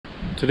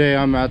Today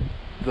I'm at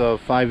the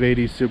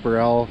 580 Super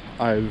L.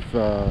 I've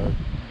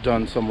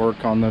done some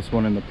work on this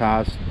one in the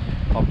past.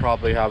 I'll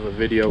probably have a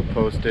video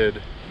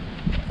posted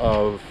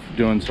of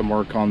doing some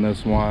work on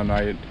this one.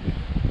 I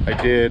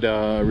did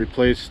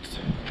replaced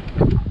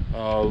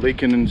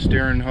leaking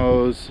steering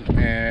hose,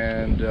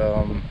 and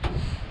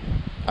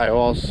I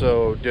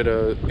also did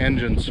a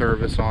engine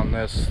service on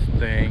this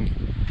thing,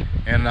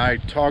 and I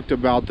talked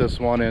about this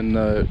one in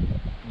the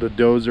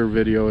dozer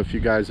video, if you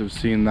guys have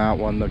seen that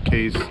one, the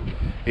Case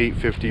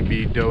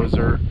 850B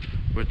dozer,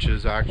 which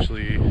is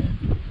actually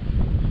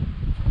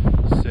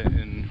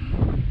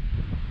sitting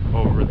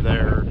over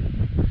there,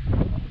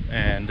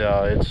 and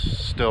it's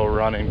still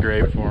running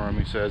great for him.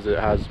 He says it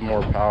has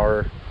more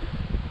power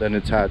than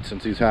it's had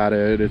since he's had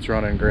it. It's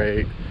running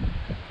great.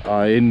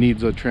 It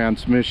needs a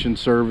transmission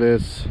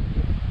service.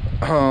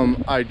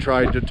 I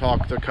tried to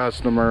talk the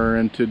customer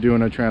into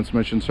doing a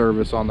transmission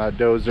service on that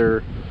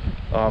dozer.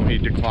 He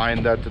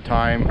declined at the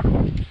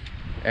time.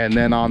 And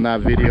then on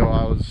that video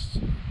I was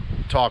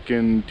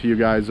talking to you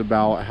guys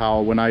about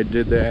how when I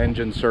did the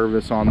engine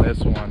service on this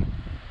one,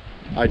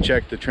 I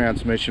checked the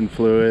transmission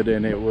fluid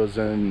and it was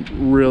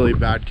in really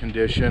bad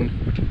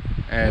condition.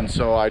 And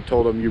so I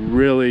told him,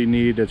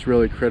 it's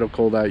really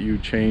critical that you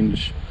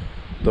change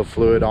the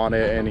fluid on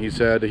it. And he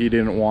said he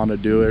didn't want to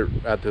do it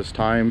at this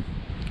time.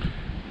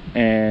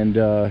 And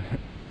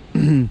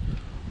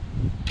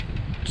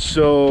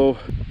so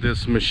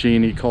this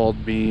machine, he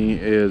called me,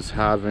 is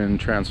having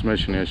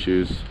transmission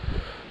issues.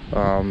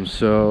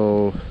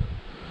 So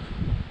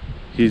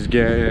he's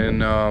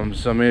getting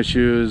some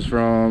issues.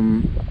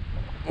 From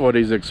what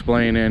he's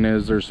explaining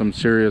is there's some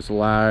serious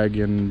lag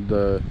in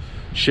the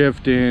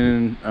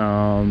shifting.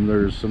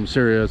 There's some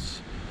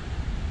serious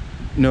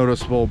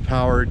noticeable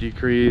power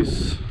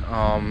decrease,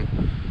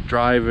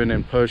 driving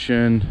and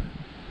pushing.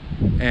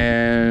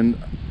 And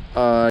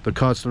the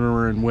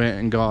customer went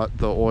and got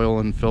the oil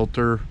and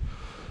filter,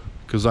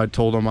 because I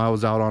told him I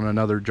was out on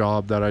another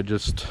job that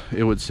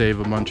it would save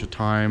a bunch of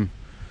time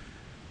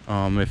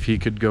if he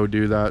could go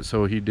do that.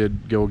 So he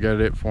did go get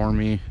it for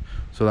me,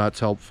 so that's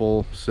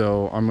helpful.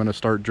 So I'm going to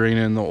start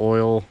draining the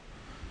oil,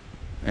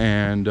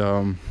 and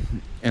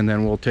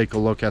then we'll take a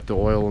look at the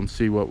oil and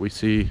see what we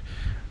see,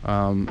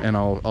 and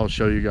I'll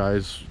show you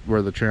guys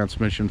where the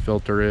transmission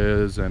filter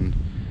is, and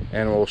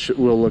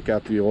we'll look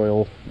at the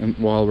oil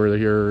while we're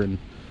here and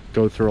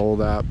go through all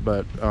that.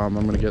 But I'm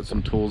going to get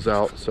some tools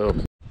out. So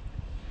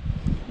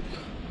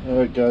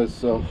alright guys,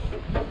 so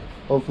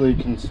hopefully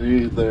you can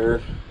see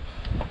there's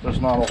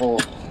not a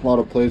whole lot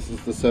of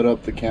places to set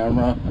up the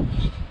camera.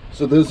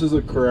 So this is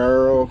a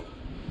Carrero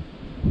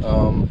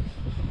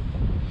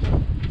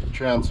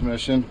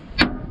transmission.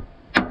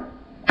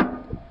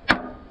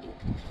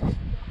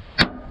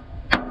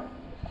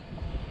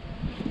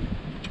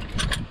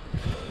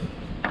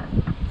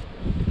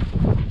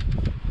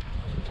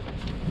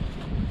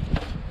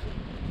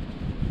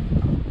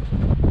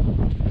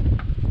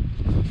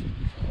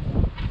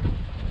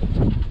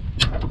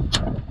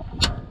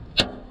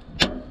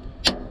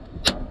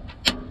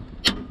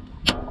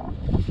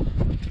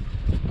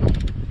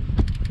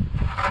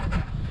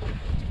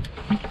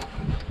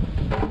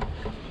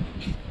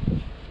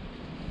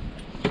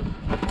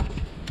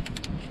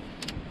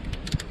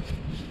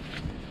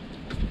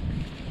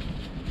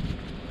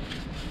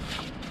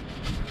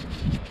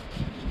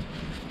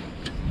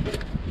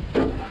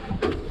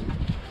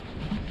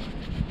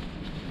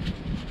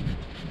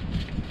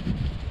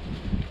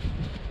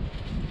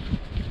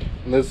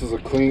 And this is a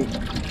clean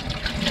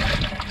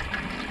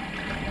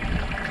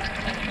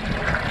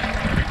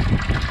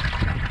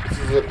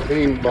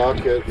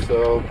bucket,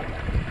 so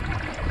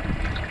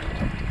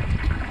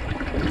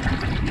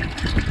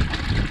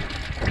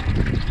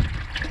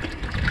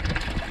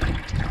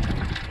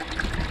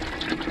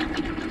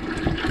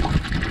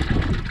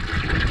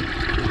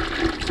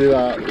see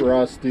that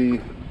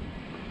rusty,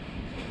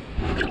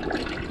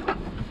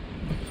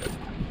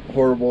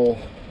 horrible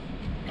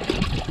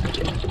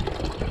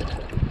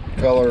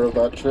color of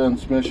that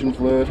transmission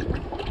fluid.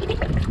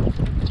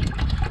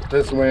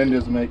 This wind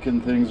is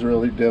making things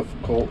really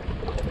difficult.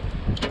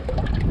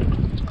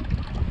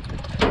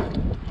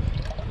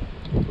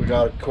 We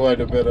got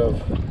quite a bit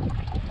of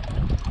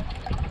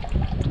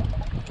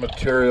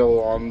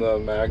material on the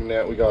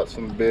magnet. We got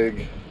some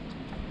big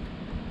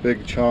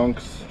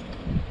chunks.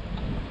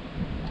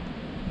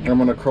 I'm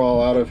gonna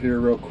crawl out of here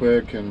real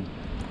quick and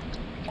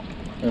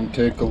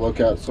take a look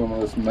at some of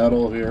this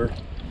metal here.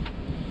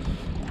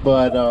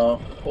 But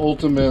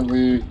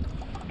ultimately,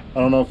 I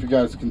don't know if you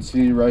guys can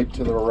see right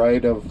to the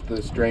right of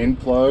this drain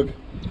plug,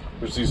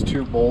 there's these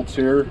two bolts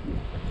here.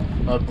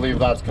 I believe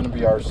that's going to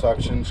be our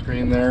suction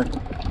screen there,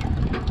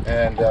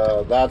 and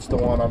that's the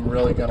one I'm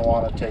really going to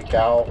want to take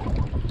out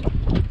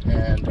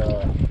and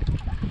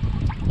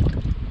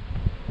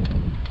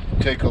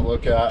take a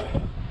look at.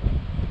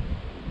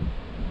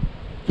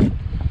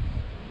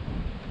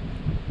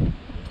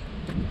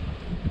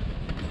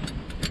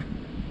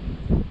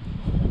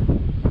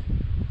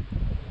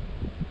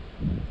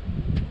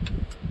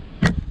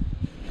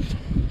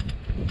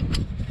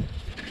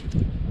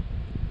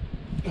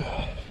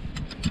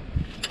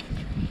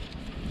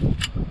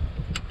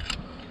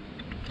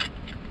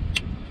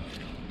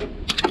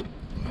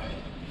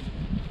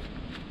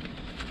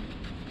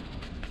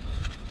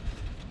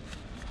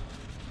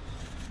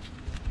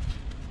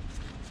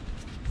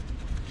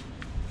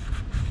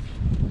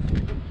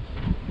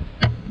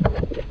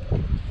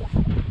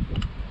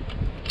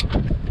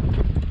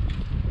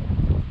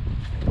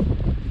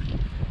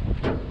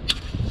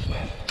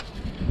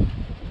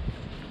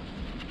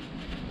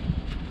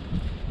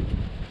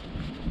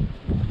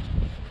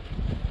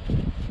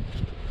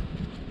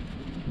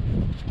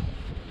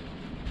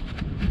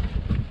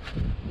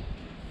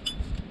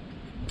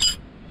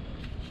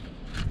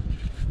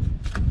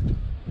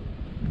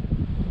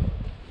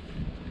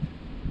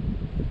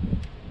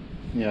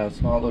 Yeah,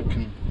 it's not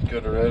looking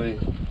good already.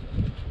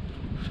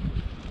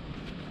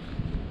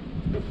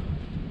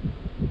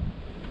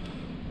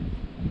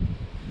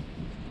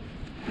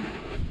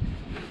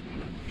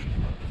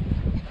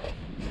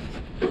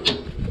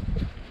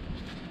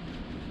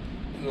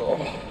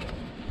 Oh.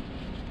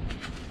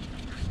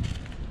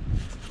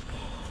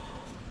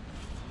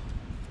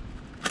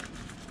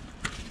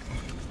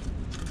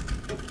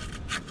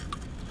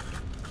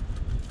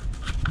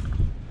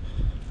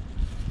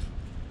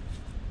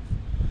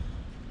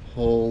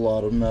 Whole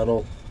lot of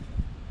metal.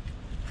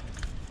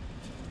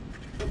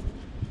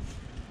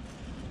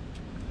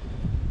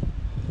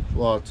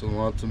 Lots and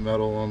lots of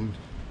metal on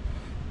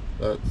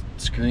that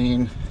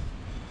screen.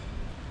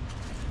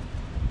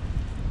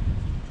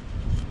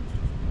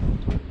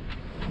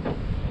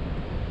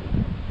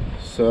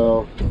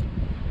 So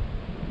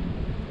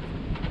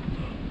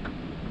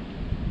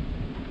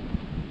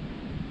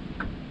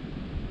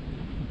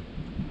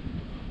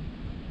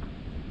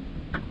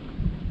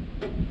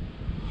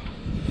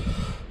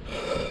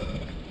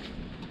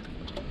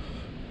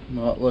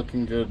not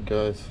looking good,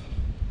 guys.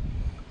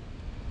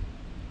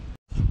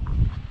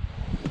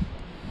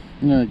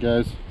 Alright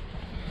guys,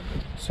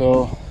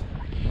 so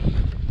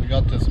we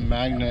got this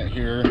magnet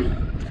here,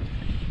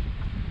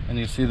 and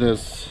you see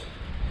this,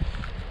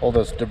 all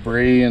this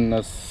debris in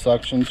this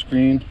suction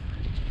screen.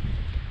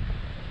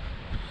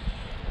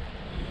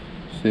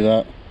 See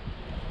that?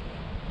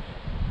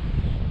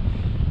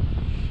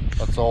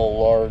 That's all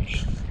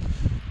large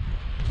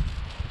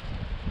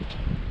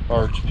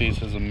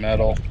pieces of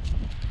metal.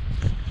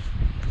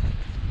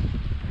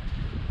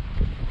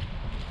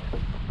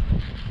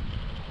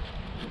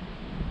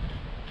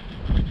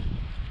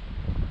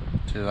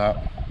 See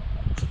that?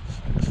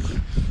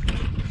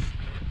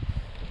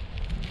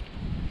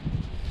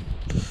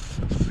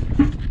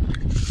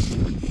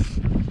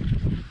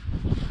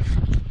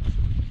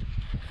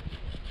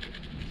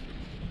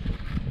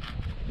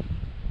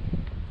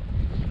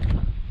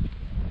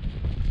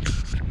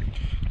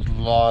 A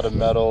lot of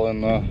metal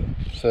in the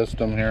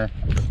system here.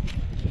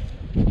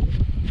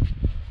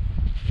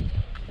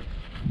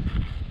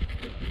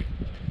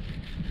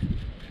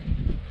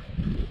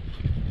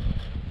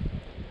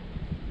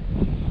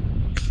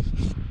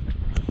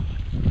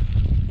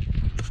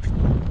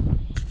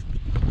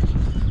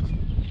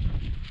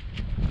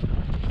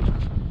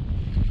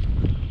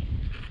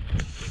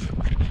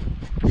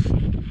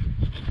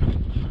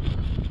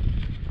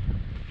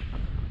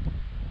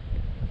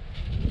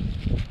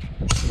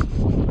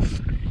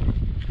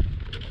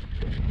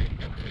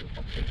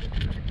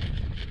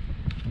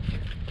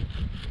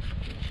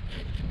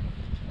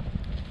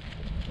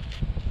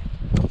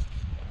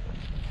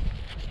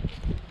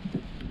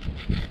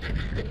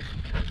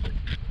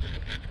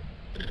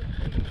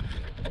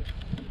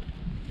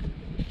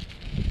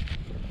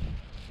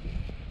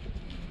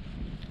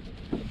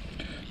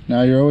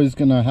 Now you're always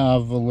going to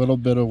have a little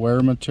bit of wear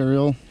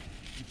material.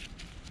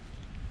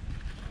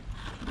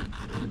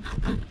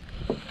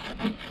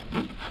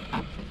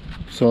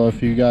 So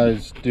if you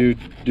guys do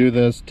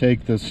this,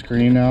 take the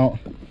screen out.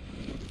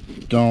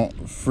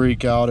 Don't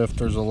freak out if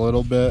there's a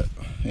little bit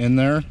in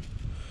there.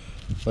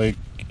 Like,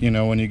 you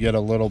know, when you get a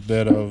little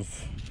bit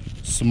of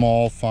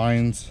small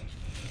fines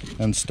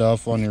and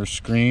stuff on your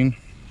screen.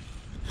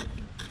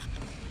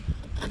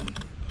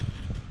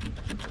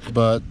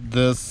 But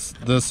this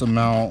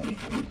amount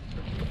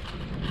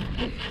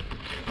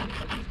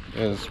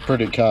is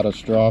pretty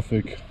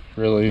catastrophic,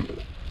 really.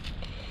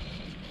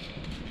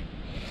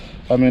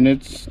 I mean,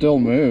 it still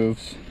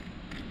moves,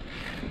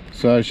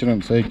 so I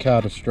shouldn't say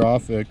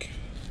catastrophic.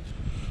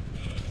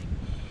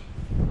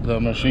 The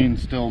machine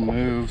still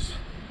moves,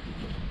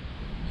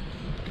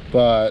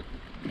 but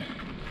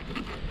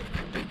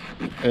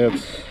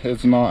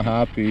it's not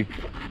happy.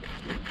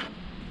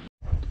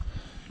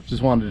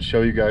 Just wanted to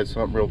show you guys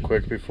something real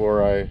quick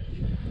before I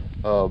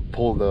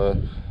pull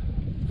the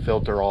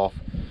filter off.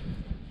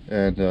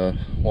 And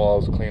while I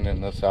was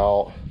cleaning this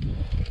out,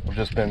 I've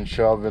just been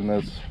shoving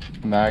this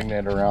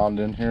magnet around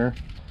in here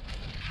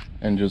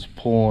and just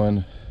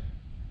pulling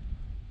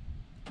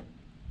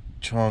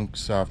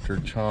chunks after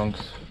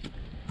chunks,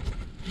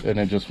 and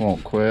it just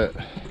won't quit.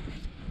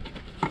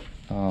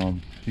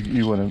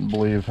 You wouldn't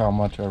believe how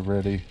much I've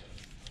already,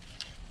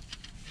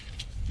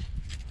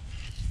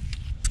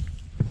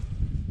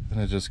 and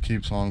it just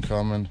keeps on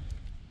coming.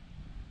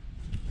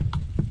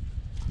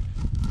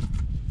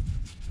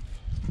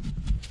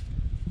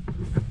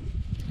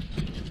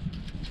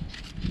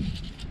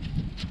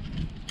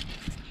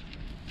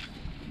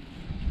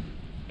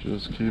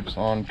 Just keeps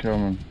on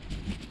coming.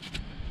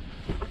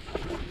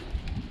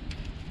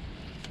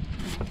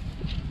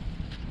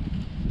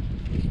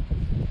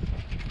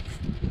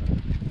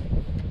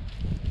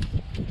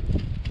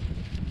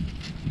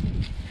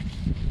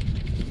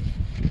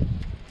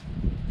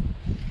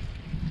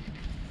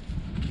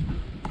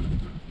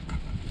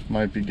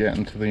 Might be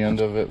getting to the end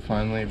of it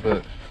finally,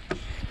 but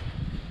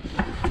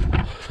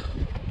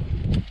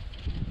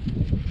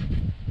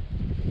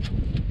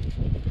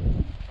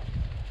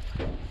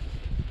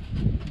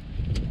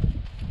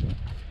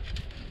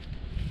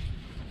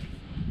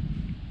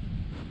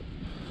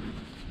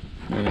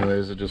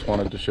anyways, I just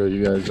wanted to show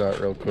you guys that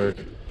real quick.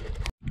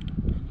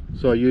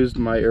 So I used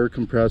my air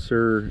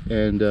compressor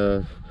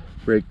and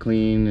brake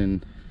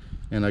clean,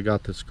 and I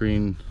got the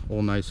screen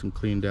all nice and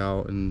cleaned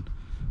out and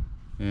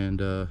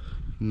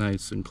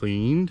nice and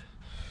cleaned.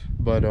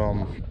 But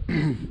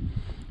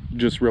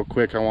just real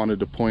quick, I wanted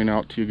to point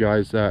out to you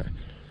guys that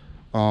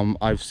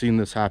I've seen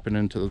this happen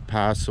into the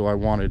past, so I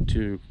wanted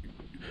to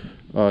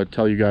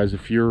tell you guys,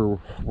 if you're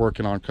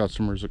working on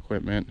customers'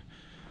 equipment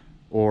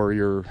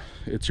or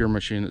it's your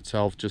machine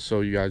itself, just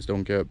so you guys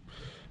don't get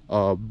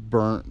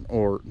burnt,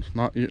 or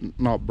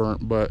not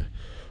burnt, but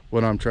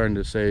what I'm trying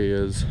to say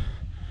is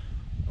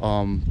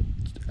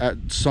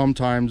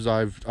sometimes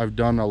I've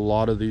done a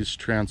lot of these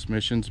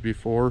transmissions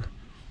before,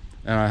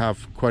 and I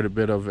have quite a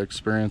bit of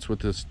experience with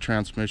this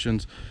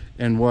transmissions.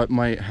 And what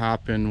might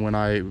happen when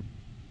I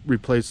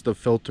replace the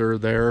filter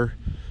there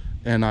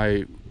and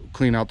I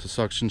clean out the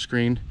suction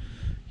screen,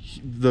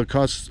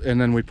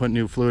 and then we put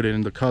new fluid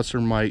in, the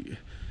customer might,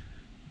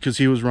 because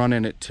he was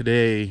running it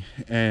today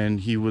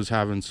and he was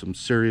having some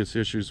serious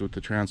issues with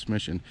the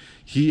transmission,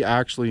 he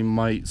actually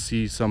might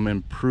see some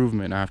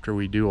improvement after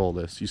we do all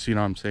this. You see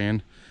what I'm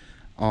saying?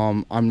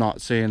 I'm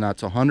not saying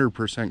that's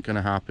 100%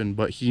 gonna happen,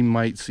 but he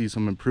might see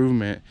some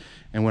improvement.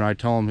 And when I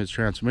tell him his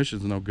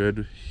transmission's no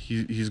good,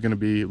 he's gonna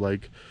be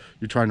like,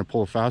 you're trying to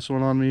pull a fast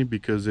one on me,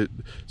 because it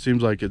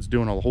seems like it's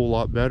doing a whole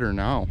lot better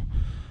now.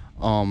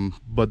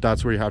 But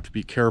that's where you have to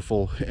be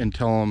careful and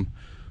tell him,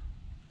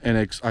 and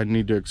I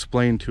need to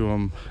explain to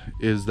him,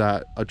 is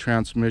that a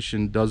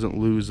transmission doesn't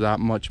lose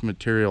that much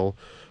material.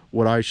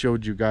 What I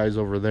showed you guys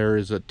over there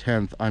is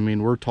 1/10. I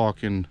mean, we're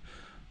talking,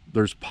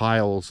 there's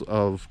piles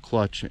of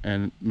clutch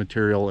and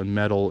material and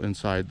metal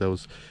inside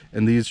those,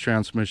 and these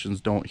transmissions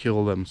don't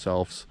heal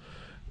themselves.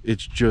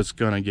 It's just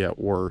gonna get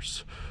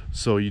worse.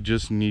 So you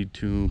just need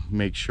to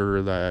make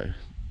sure that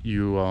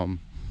you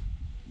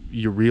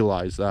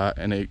realize that,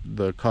 and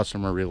the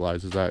customer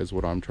realizes that, is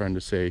what I'm trying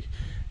to say.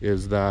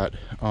 Is that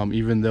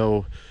even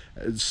though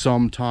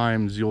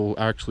sometimes you'll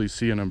actually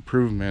see an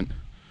improvement,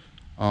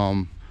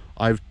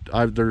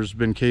 there's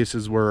been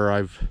cases where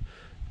I've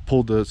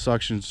pulled the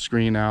suction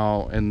screen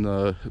out and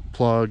the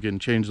plug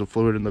and changed the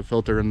fluid in the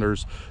filter, and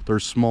there's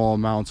small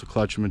amounts of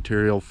clutch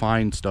material,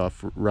 fine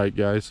stuff, right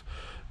guys?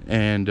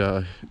 And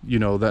you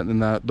know,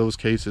 those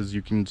cases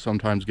you can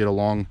sometimes get a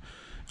lot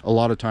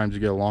of times you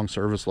get a long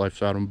service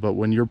life out of them. But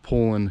when you're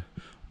pulling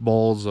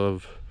balls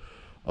of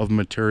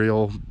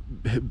material,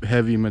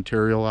 heavy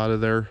material out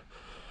of there,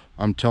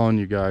 I'm telling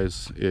you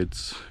guys,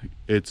 it's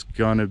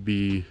gonna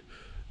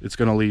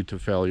lead to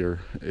failure.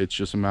 It's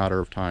just a matter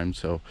of time.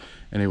 So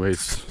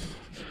anyways,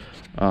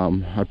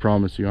 I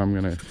promise you, I'm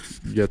gonna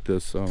get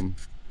this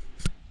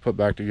put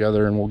back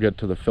together, and we'll get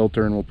to the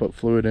filter and we'll put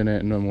fluid in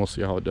it, and then we'll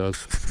see how it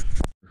does.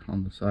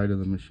 On the side of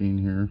the machine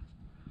here,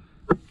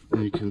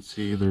 and you can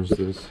see there's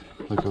this,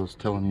 like I was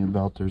telling you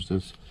about, there's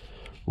this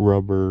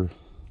rubber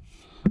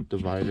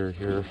divider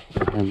here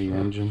behind the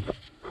engine,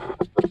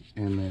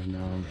 and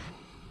then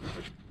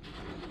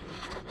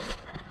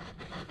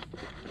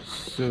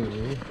so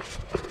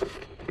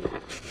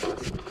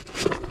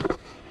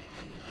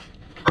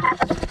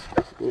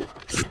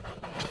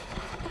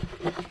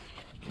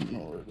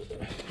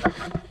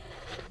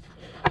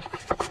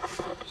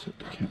set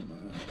the camera.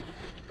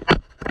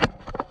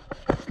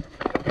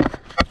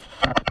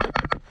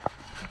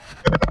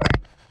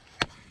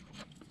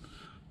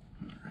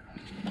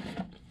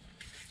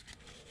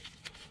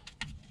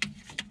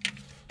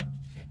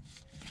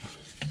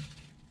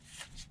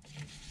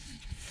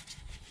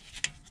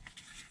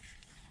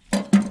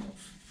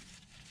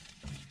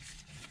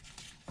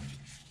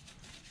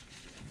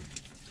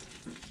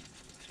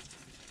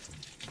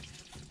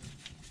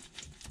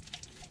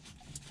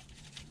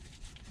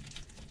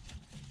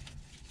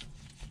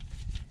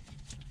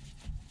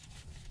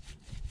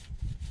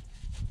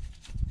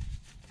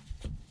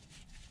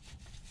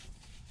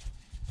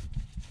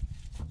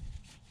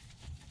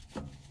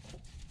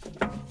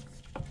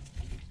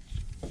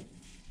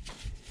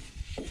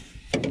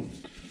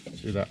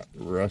 See that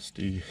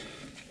rusty,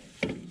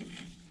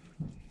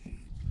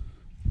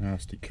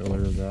 nasty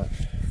color of that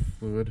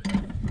fluid?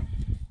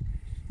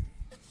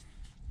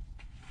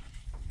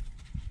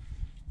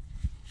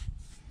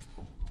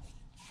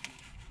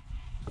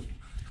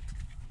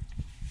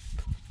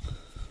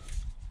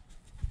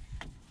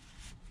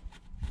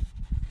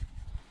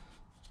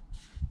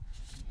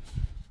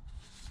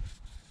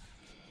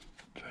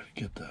 Try to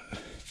get that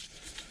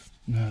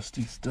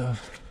nasty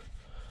stuff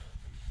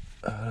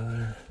out of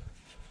there.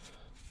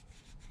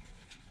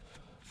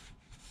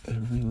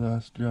 Every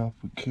last drop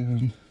we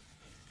can.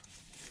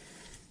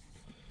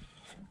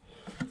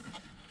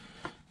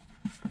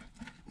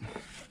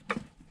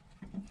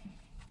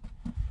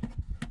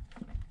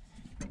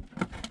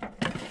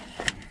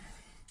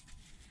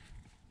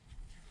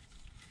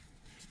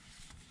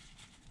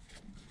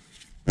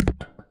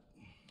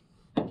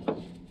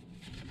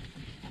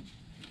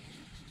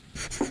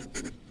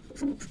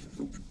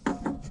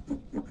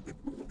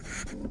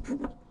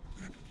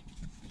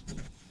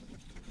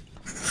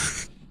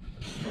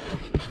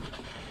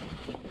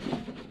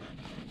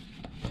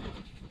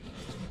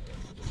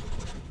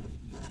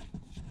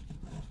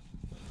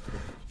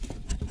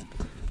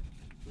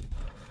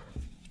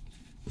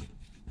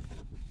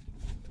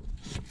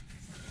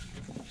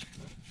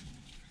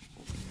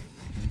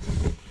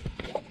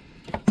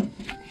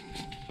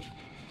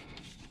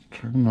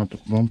 Trying not to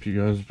bump you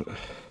guys, but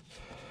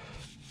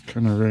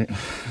kind of right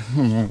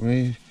on my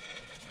way.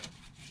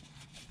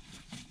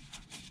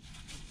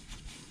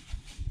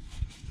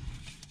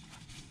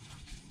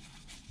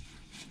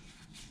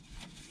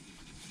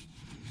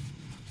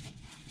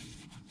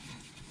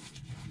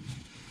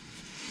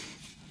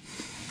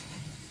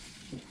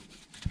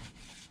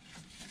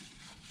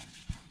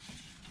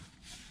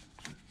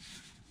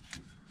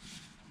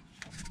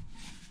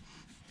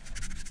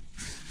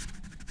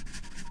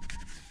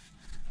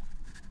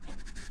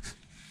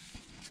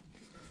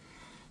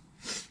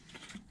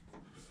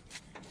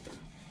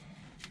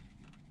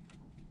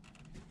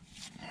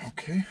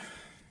 Okay.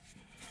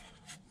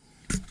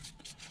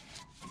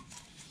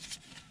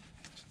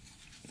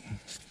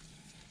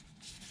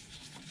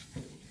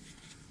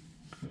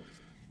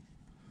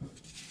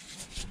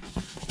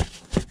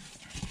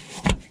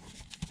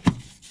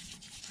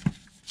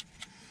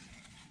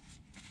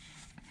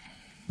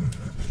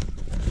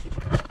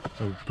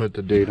 I put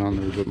the date on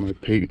there, but my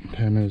paint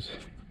pen is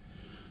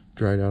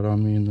dried out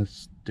on me in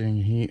this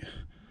dang heat,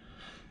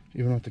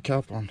 even with the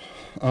cap on.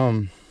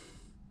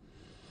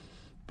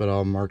 But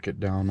I'll mark it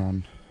down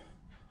on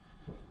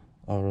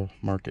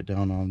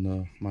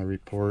my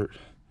report,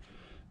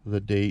 the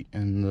date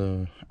and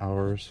the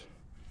hours.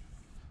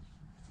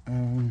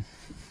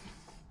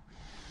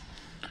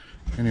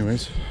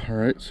 Anyways, all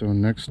right, so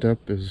next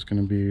step is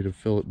going to be to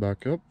fill it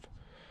back up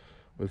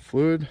with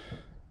fluid,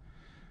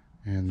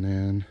 and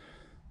then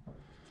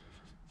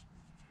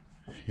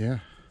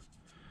yeah,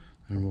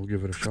 and we'll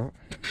give it a shot.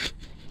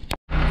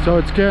 So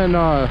it's getting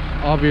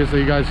obviously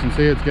you guys can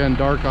see it's getting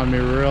dark on me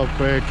real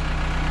quick.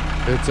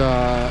 It's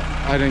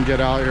I didn't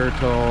get out here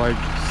till like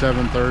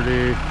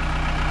 7:30,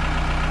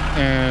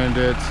 and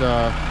it's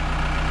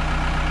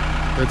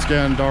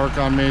getting dark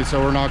on me, so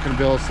we're not going to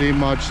be able to see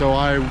much. So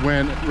I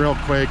went real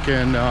quick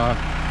and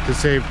to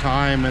save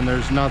time, and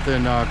there's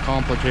nothing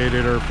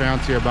complicated or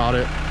fancy about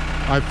it.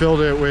 I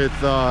filled it with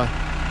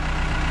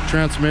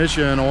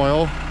transmission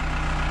oil,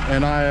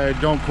 and I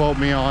don't quote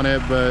me on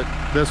it, but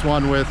this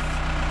one with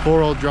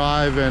 4-wheel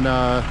drive and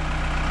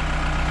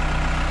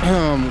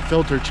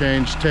filter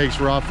change takes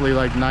roughly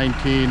like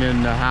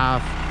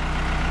 19.5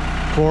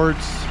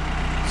 quarts,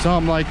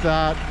 something like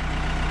that.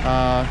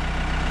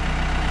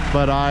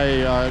 But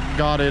I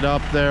got it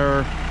up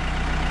there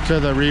to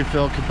the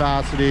refill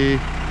capacity,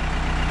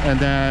 and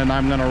then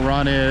I'm gonna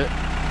run it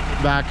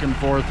back and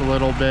forth a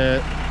little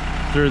bit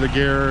through the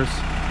gears,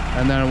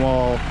 and then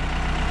we'll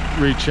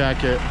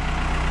recheck it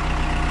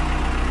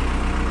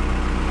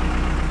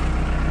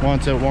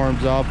once it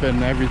warms up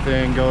and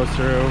everything goes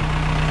through.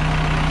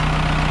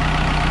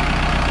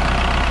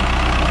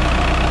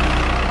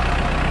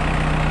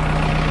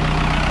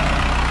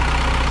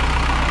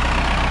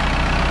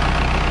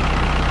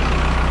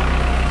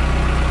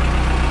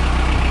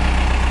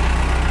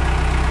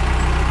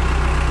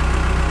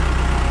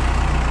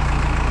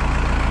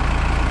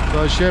 So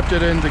I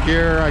shifted into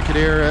gear, I could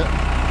hear it.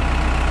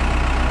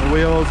 The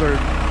wheels are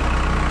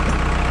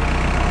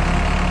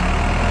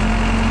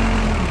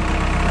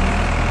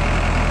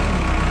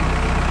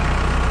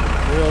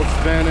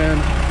spinning.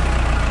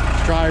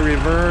 Let's try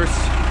reverse.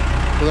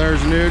 So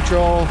there's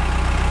neutral,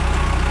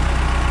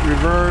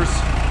 reverse.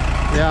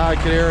 Yeah, I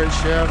can hear it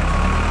shift.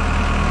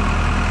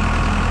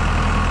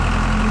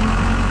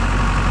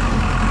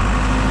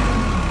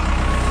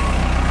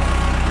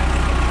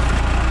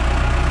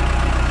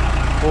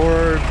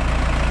 Forward.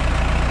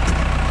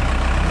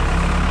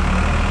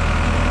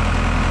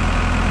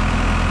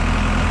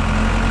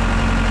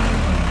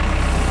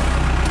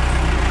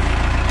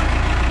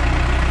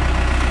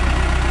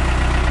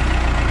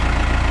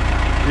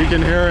 You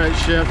can hear it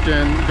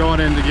shifting, going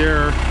into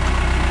gear.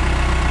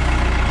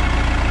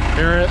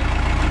 Hear it?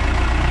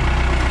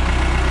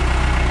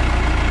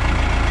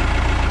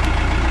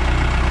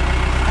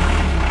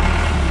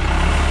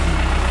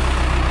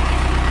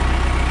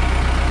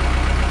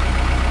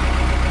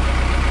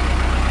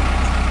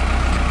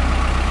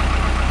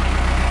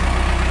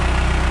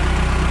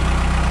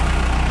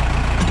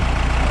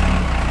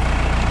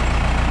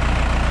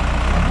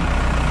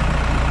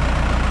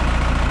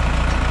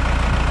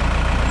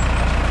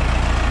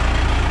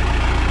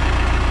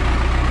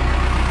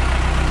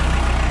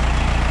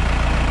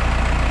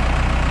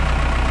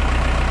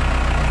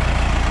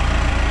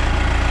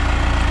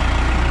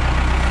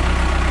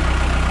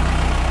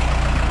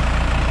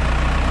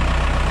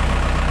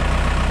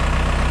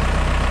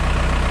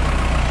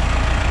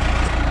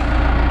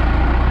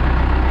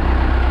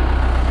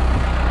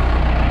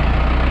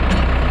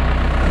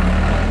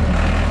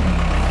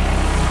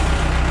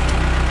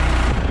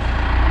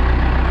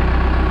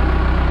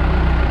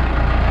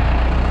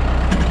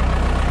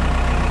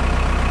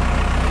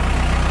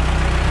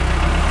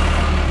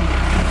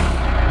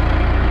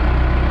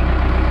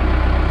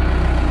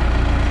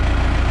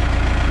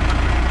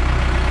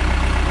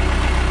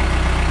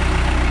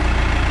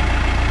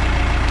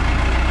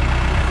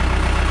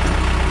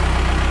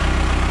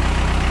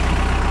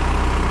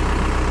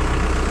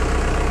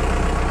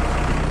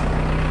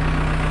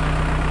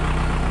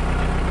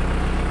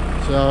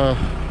 So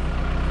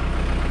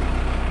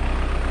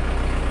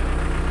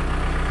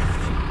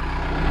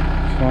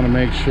want to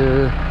make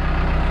sure.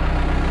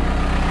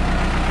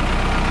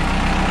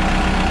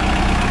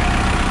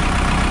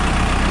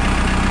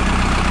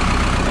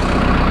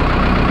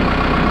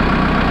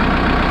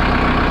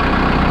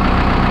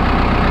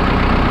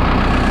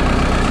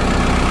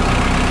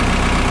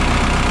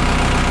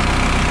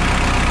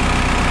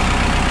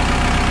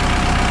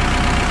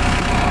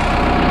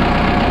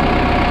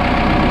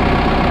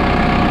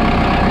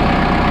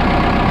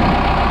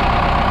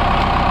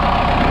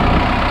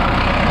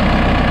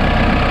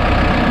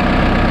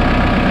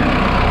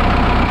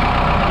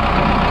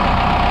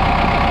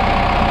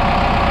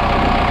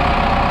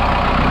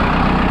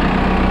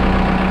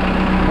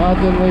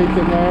 Nothing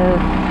leaking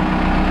there.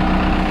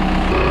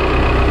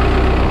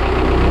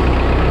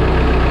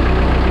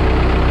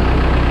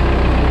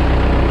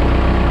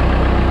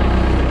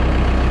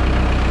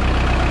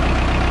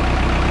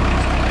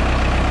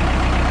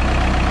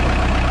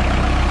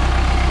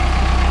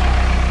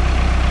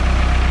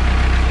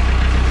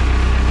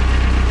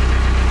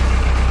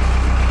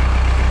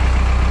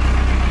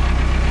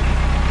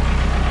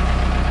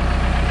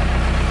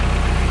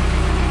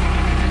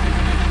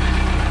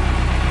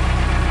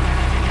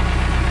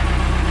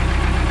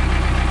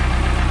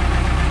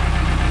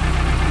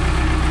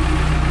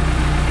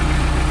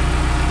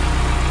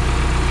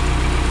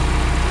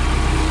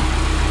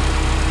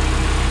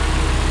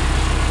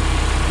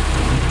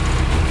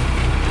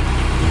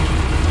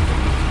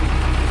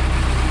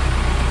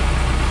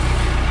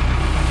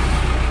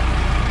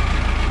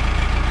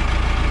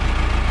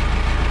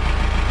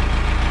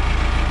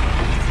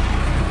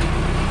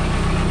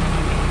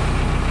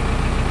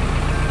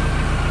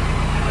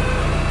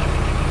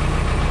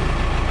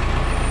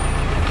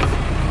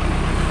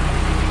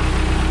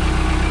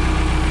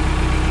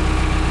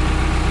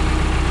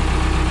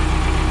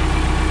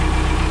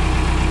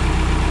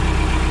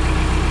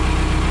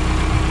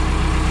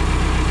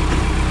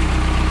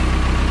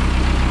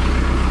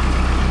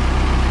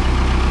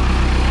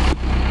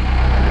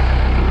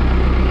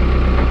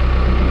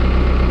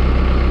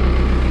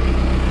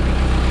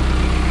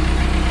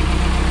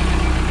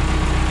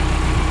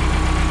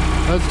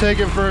 Let's take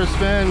it for a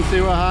spin,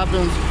 see what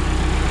happens.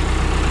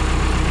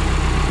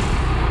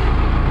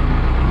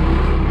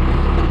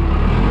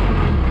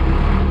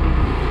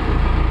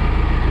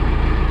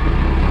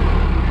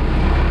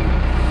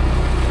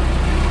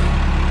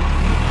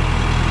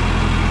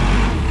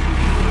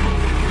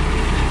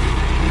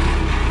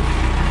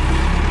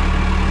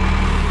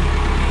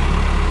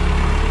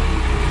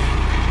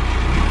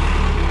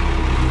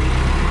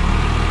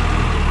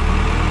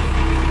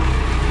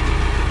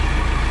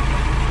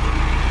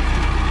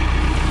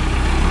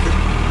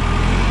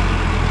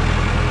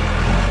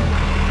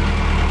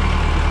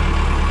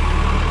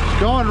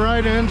 Going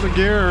right into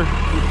gear.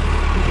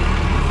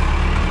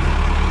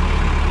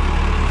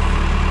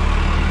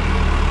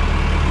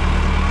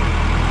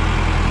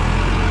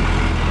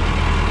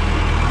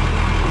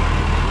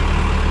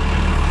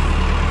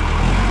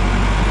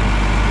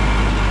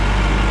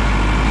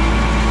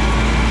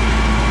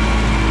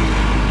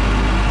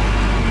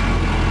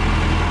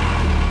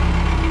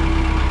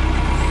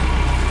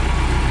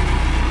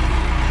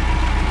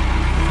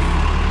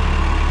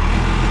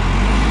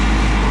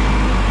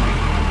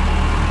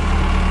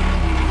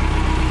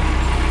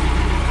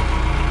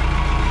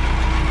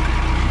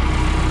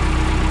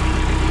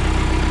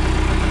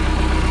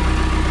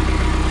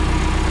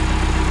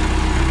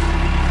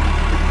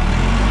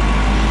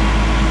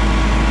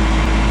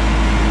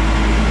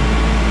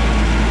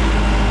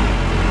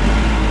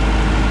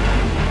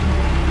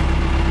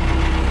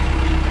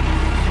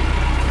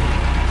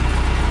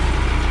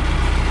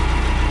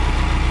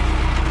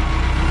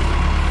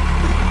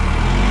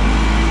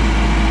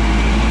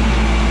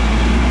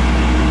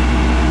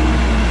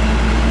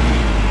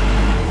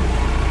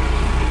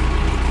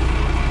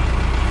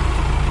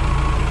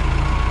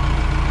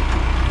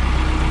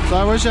 So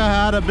I wish I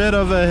had a bit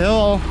of a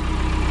hill.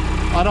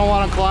 I don't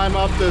want to climb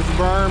up this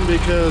berm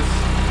because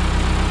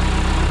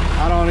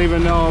I don't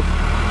even know if,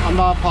 I'm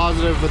not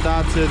positive if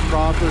that's his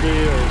property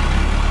or.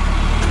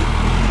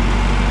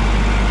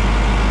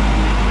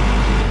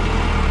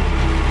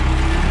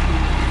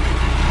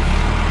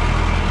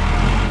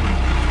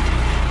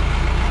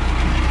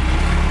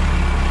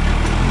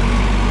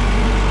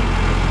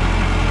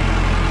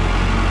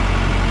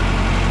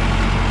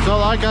 So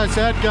like I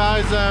said,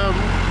 guys,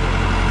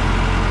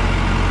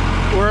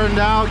 we're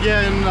now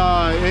getting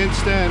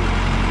instant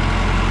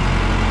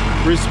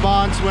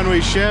response when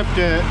we shift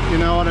it, you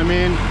know what I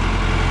mean?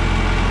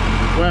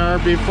 Where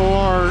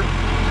before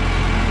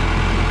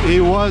he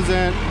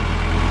wasn't.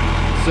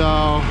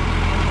 So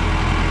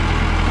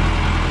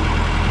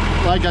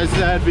like I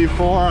said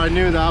before, I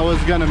knew that was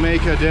gonna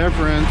make a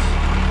difference.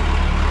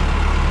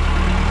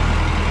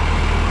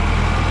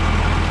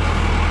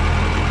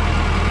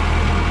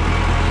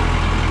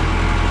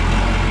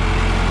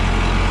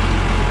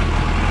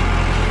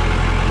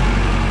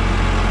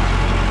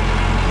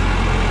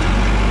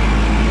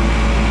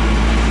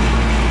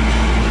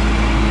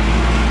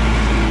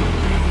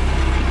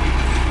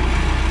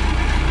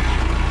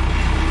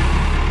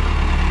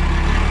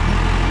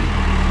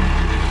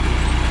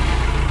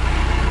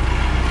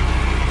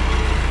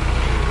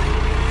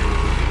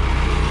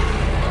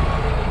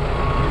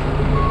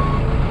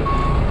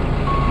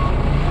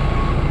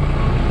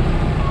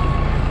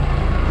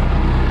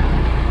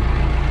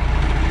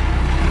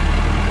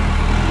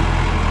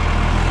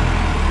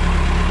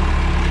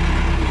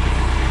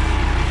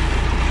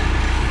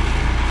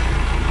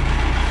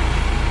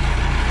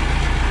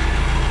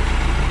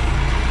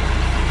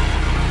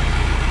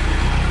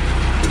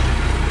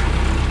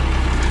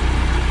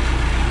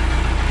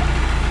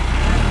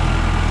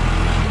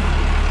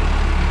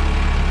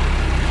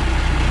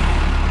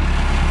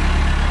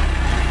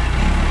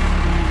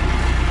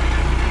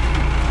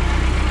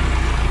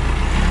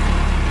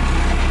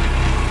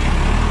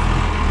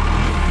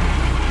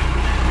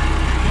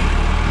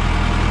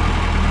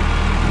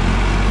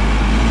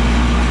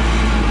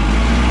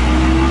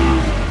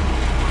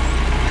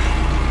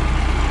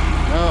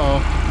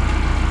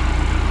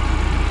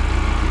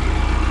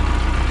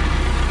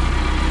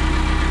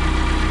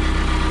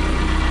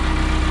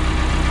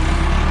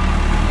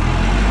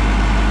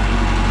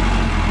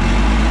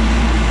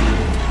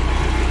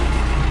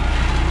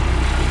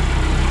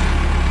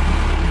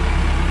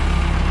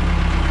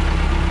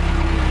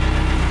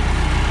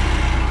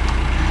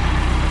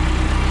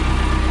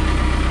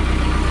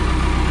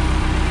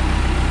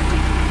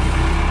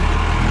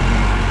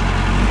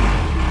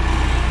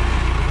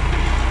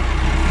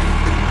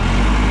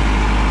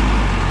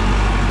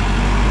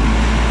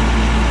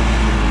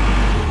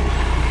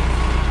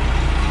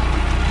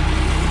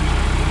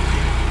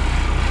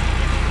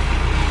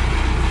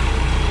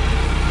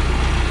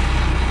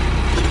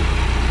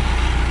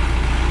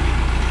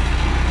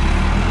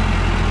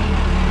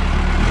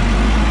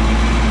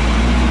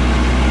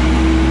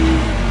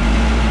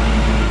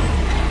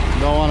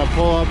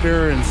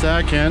 here in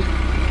second.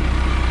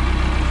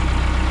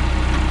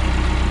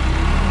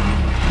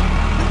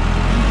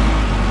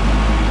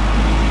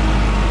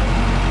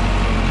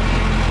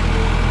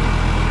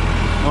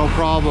 No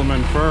problem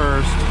in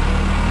first.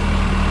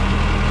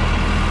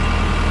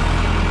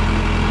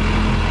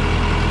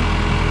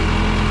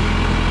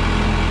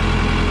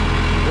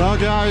 Well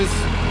guys,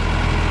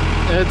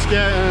 it's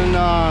getting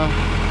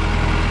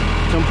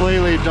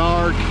completely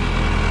dark,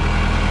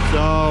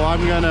 so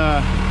I'm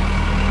gonna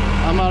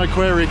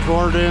quit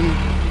recording.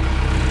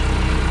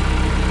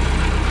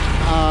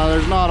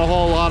 There's not a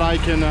whole lot I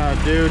can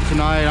do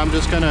tonight. I'm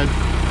just gonna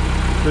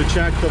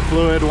check the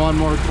fluid one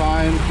more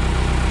time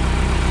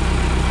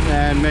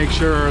and make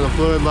sure the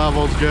fluid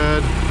level's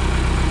good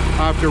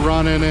after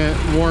running it,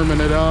 warming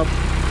it up,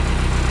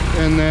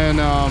 and then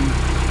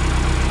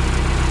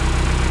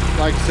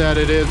like I said,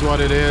 it is what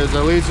it is.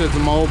 At least it's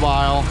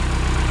mobile,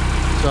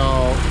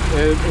 so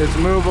it's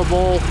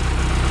movable,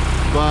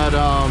 but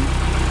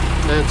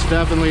it's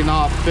definitely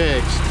not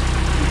fixed.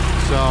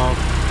 So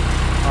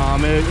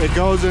it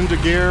goes into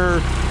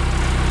gear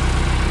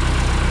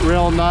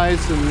real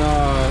nice and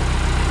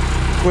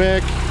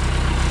quick,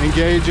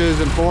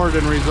 engages in forward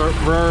and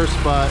reverse,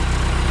 but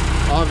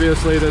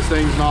obviously this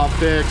thing's not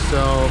fixed.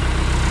 So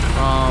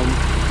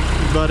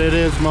but it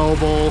is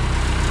mobile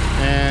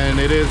and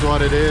it is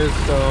what it is.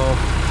 So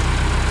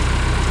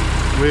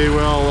we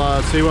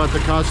will see what the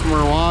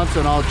customer wants,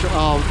 and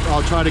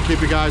I'll try to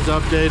keep you guys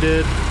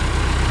updated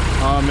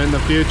in the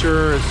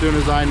future as soon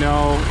as I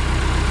know.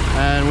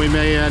 And we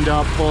may end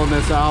up pulling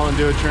this out and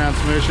do a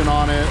transmission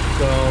on it.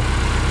 So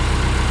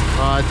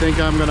I think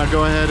I'm gonna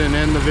go ahead and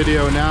end the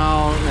video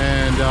now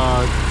and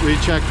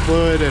recheck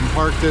fluid and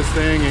park this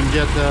thing and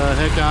get the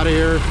heck out of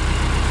here,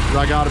 because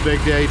I got a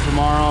big day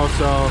tomorrow.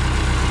 So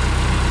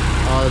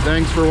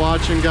thanks for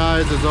watching,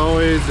 guys, as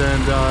always.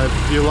 And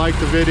if you like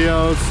the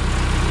videos,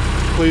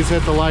 please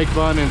hit the like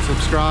button and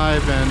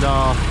subscribe, and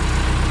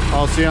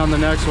I'll see you on the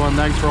next one.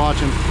 Thanks for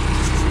watching.